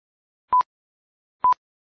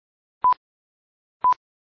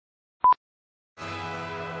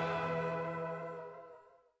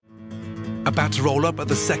about to roll up at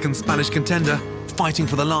the second Spanish contender, fighting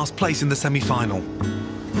for the last place in the semi-final.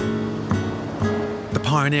 The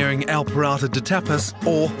pioneering El Pirata de Tapas,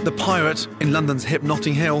 or The Pirate in London's hip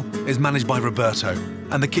Notting Hill, is managed by Roberto,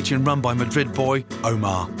 and the kitchen run by Madrid boy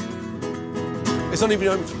Omar. It's only been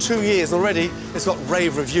open for 2 years, and already it's got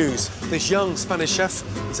rave reviews. This young Spanish chef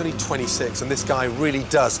is only 26, and this guy really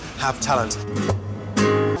does have talent.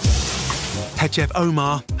 Head chef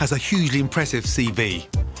Omar has a hugely impressive CV,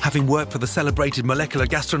 having worked for the celebrated molecular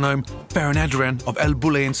gastronome Ferran Adrià of El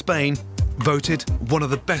Bulli in Spain, voted one of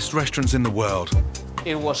the best restaurants in the world.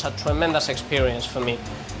 It was a tremendous experience for me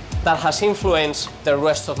that has influenced the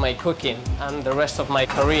rest of my cooking and the rest of my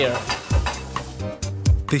career.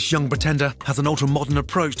 This young pretender has an ultra-modern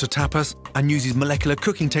approach to tapas and uses molecular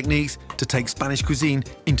cooking techniques to take Spanish cuisine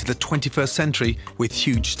into the 21st century with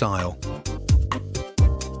huge style.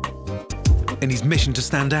 In his mission to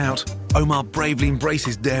stand out, Omar bravely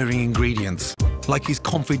embraces daring ingredients, like his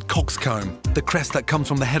confit coxcomb, the crest that comes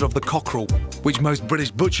from the head of the cockerel, which most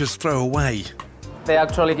British butchers throw away. They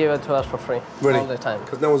actually give it to us for free, really? All the time.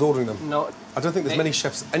 Because no one's ordering them? No. I don't think there's many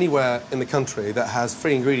chefs anywhere in the country that has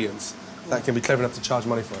free ingredients that can be clever enough to charge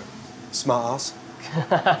money for it. Smart ass.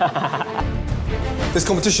 This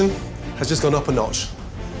competition has just gone up a notch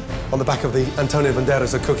on the back of the Antonio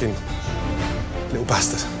Banderas of cooking. Little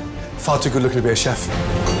bastard. Far too good looking to be a chef.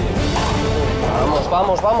 Vamos,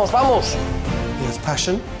 vamos, vamos, vamos! He has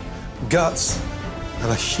passion, guts,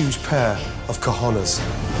 and a huge pair of cojones.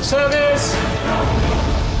 Service!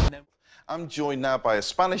 I'm joined now by a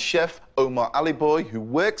Spanish chef, Omar Allibhoy, who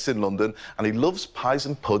works in London, and he loves pies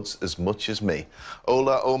and puds as much as me.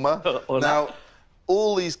 Hola, Omar. Hola. Now,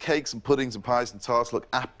 all these cakes and puddings and pies and tarts look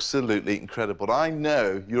absolutely incredible. I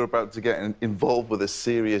know you're about to get involved with a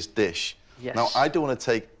serious dish. Yes. Now, I don't want to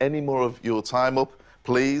take any more of your time up.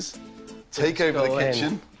 Please, take over the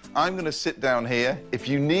kitchen. I'm going to sit down here. If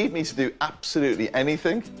you need me to do absolutely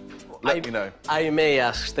anything, let me know. I may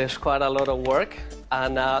ask. There's quite a lot of work.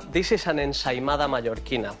 And this is an ensaimada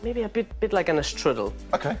mallorquina, maybe a bit like an strudel.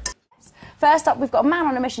 OK. First up, we've got a man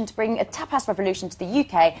on a mission to bring a tapas revolution to the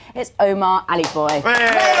UK. It's Omar Allibhoy.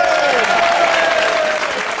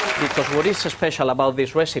 Because what is special about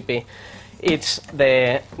this recipe, it's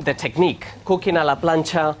the technique. Cooking a la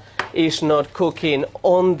plancha is not cooking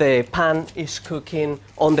on the pan, it's cooking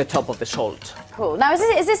on the top of the salt. Cool. Now,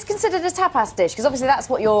 is this considered a tapas dish? Because obviously that's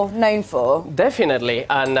what you're known for. Definitely.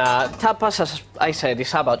 And tapas, as I said,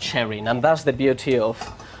 is about sharing. And that's the beauty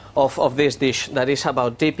of this dish, that is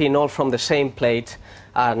about dipping all from the same plate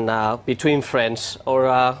and between friends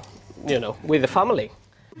or, you know, with the family.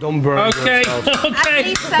 Don't burn yourself.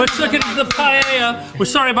 Okay. Let's look at the paella. We're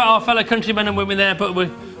sorry about our fellow countrymen and women there, but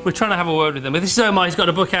we're trying to have a word with them. But this is Omar. He's got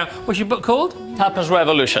a book out. What's your book called? Tapas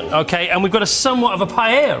Revolution. Okay, and we've got a somewhat of a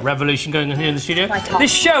paella revolution going on here in the studio.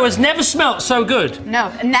 This show has never smelt so good.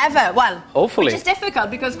 No, never. Well, hopefully. Which is difficult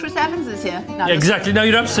because Chris Evans is here. No, Yeah, exactly. No,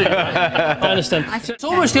 you're absolutely right. I understand. So it's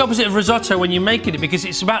almost the opposite of risotto when you're making it, because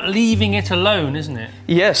it's about leaving it alone, isn't it?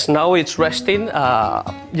 Yes, now it's resting,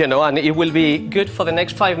 you know, and it will be good for the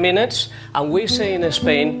next 5 minutes. And we say in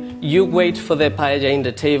Spain, you wait for the paella in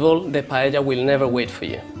the table, the paella will never wait for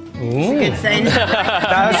you. Good saying.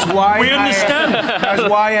 That's why We understand. That's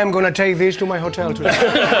why I'm going to take this to my hotel today.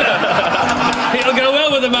 It'll go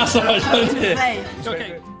well with the massage, won't it?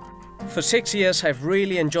 Okay. For 6 years, I've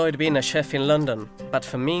really enjoyed being a chef in London. But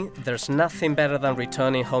for me, there's nothing better than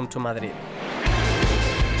returning home to Madrid.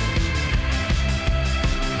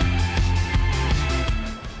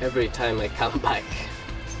 Every time I come back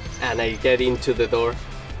and I get into the door,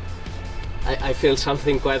 I feel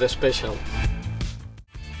something quite special.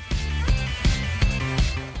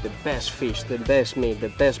 The best fish, the best meat, the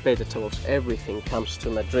best vegetables, everything comes to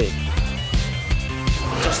Madrid.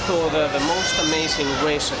 Just order the most amazing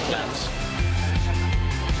razor clams.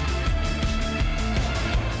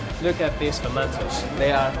 Look at these tomatoes.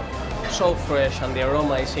 They are so fresh and the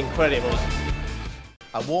aroma is incredible.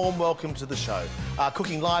 A warm welcome to the show.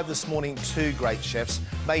 Cooking live this morning, two great chefs.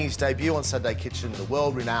 Making his debut on Saturday Kitchen, the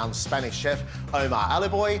world-renowned Spanish chef, Omar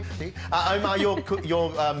Allibhoy. Omar, you're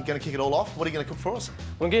going to kick it all off. What are you going to cook for us?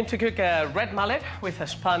 I'm going to cook a red mullet with a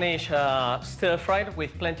Spanish stir-fried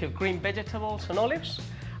with plenty of green vegetables and olives.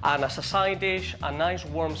 And as a side dish, a nice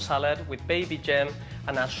warm salad with baby jam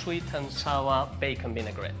and a sweet and sour bacon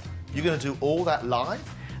vinaigrette. You're going to do all that live?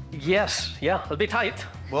 Yes, yeah, a bit tight.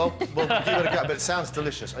 Well, give it a go, but it sounds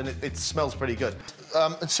delicious and it smells pretty good.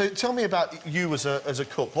 So tell me about you as a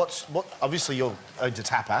cook. Obviously you're into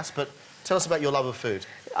tapas, but tell us about your love of food.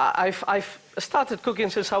 I've started cooking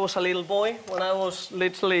since I was a little boy, when I was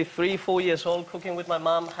literally 3, 4 years old, cooking with my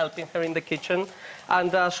mum, helping her in the kitchen,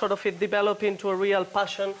 and sort of it developed into a real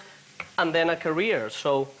passion and then a career.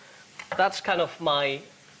 So that's kind of my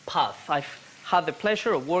path. I've had the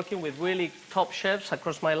pleasure of working with really top chefs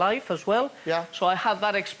across my life as well. Yeah. So I have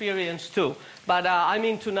that experience too. But I'm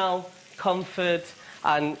into now comfort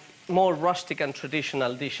and more rustic and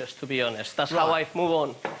traditional dishes, to be honest. That's how I've moved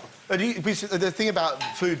on. The thing about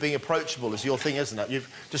food being approachable is your thing, isn't it? You've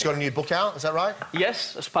just got a new book out, is that right?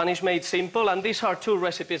 Yes, Spanish Made Simple, and these are 2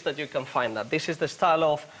 recipes that you can find that. This is the style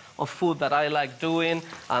of food that I like doing,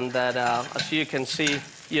 and that, as you can see,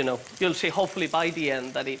 you know, you'll see hopefully by the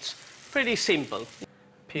end that it's pretty simple.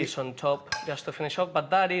 Piece on top, just to finish off, but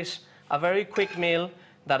that is a very quick meal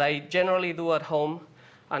that I generally do at home,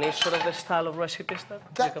 and it's sort of the style of recipes that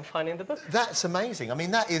you can find in the book. That's amazing. I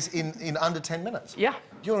mean, that is in under 10 minutes. Yeah.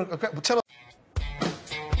 Well, tell us.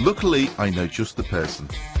 Luckily, I know just the person.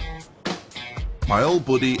 My old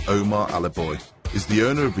buddy, Omar Allibhoy, is the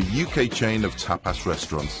owner of a UK chain of tapas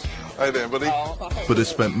restaurants. Hey there, buddy. But has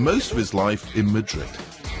spent most of his life in Madrid.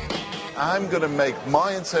 I'm going to make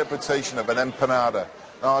my interpretation of an empanada.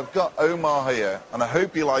 Now, I've got Omar here, and I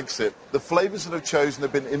hope he likes it. The flavours that I've chosen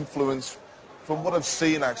have been influenced from what I've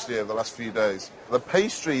seen, actually, over the last few days. The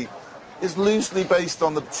pastry is loosely based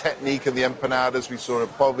on the technique of the empanadas we saw at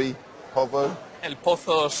Povo. El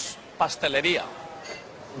Pozo's Pastelería.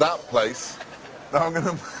 That place. Now I'm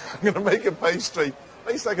going to make a pastry.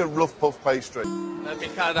 Makes like a rough puff pastry. Let me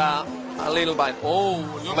cut a little bite. Oh,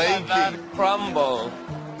 look at that crumble.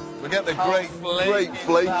 We get the great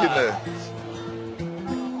flake in there.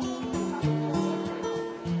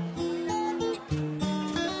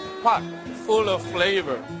 Packed full of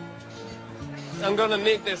flavor. I'm gonna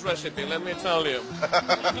nick this recipe, let me tell you.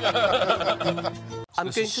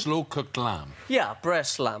 This is slow-cooked lamb. Yeah,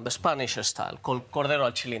 breast lamb, Spanish style, called cordero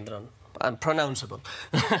al cilindro. Unpronounceable.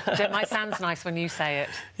 It might sound nice when you say it.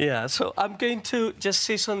 Yeah, so I'm going to just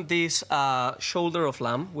season this shoulder of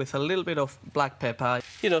lamb with a little bit of black pepper.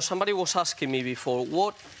 You know, somebody was asking me before,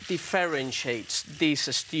 what differentiates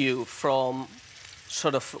this stew from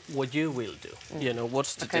sort of what you will do? You know,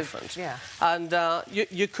 what's the difference? Yeah. And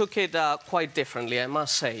you cook it quite differently, I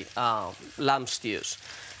must say, lamb stews.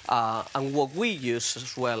 And what we use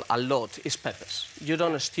as well a lot is peppers. You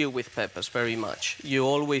don't stew with peppers very much. You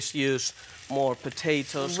always use more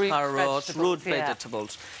potatoes, carrots, root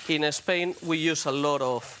vegetables. In Spain, we use a lot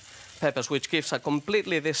of peppers, which gives a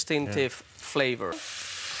completely distinctive flavour.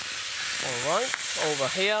 All right, over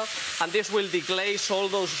here. And this will deglaze all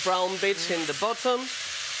those brown bits in the bottom.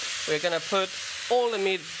 We're going to put all the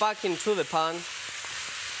meat back into the pan.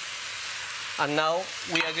 And now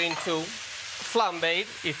we are going to flambe it,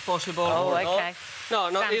 if possible. Oh, okay. No,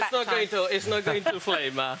 it's not going to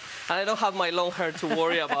flame. And I don't have my long hair to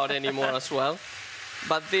worry about anymore as well.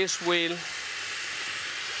 But this will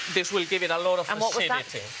give it a lot of acidity. And what was that?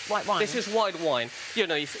 White wine? This is white wine. You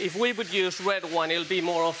know, if we would use red wine, it'll be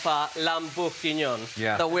more of a lamb bourguignon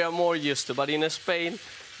that we are more used to. But in Spain,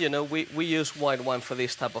 you know, we use white wine for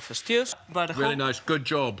this type of stews. But really nice. Good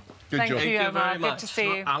job. Good job. Thank you, Omar. Good to see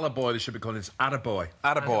you. Allibhoy, they should be calling it. It's Attaboy.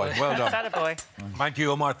 Attaboy. Well done. Attaboy. Thank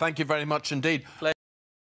you, Omar. Thank you very much indeed.